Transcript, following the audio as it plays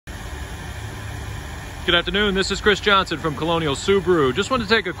Good afternoon, this is Chris Johnson from Colonial Subaru. Just wanted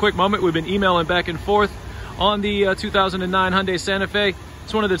to take a quick moment. We've been emailing back and forth on the 2009 Hyundai Santa Fe.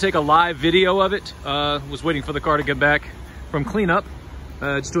 Just wanted to take a live video of it. Was waiting for the car to get back from cleanup.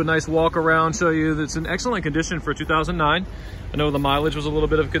 Just do a nice walk around, show you that it's in excellent condition for 2009. I know the mileage was a little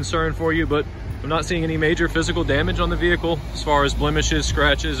bit of a concern for you, but I'm not seeing any major physical damage on the vehicle as far as blemishes,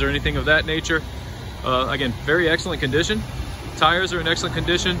 scratches, or anything of that nature. Again, very excellent condition. Tires are in excellent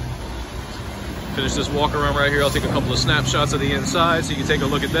condition. Finish this walk around right here. I'll take a couple of snapshots of the inside so you can take a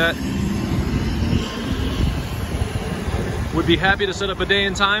look at that. Would be happy to set up a day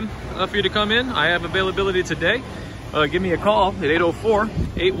and time for you to come in. I have availability today. Give me a call at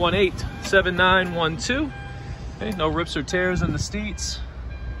 804-818-7912. Okay, no rips or tears in the seats.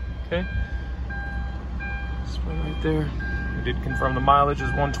 Okay, this one right there. We did confirm the mileage is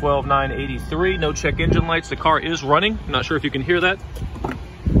 112,983. No check engine lights. The car is running. I'm not sure if you can hear that.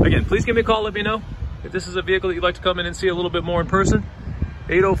 Again, please give me a call. Let me know if this is a vehicle that you'd like to come in and see a little bit more in person.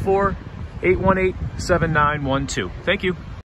 804-818-7912. Thank you.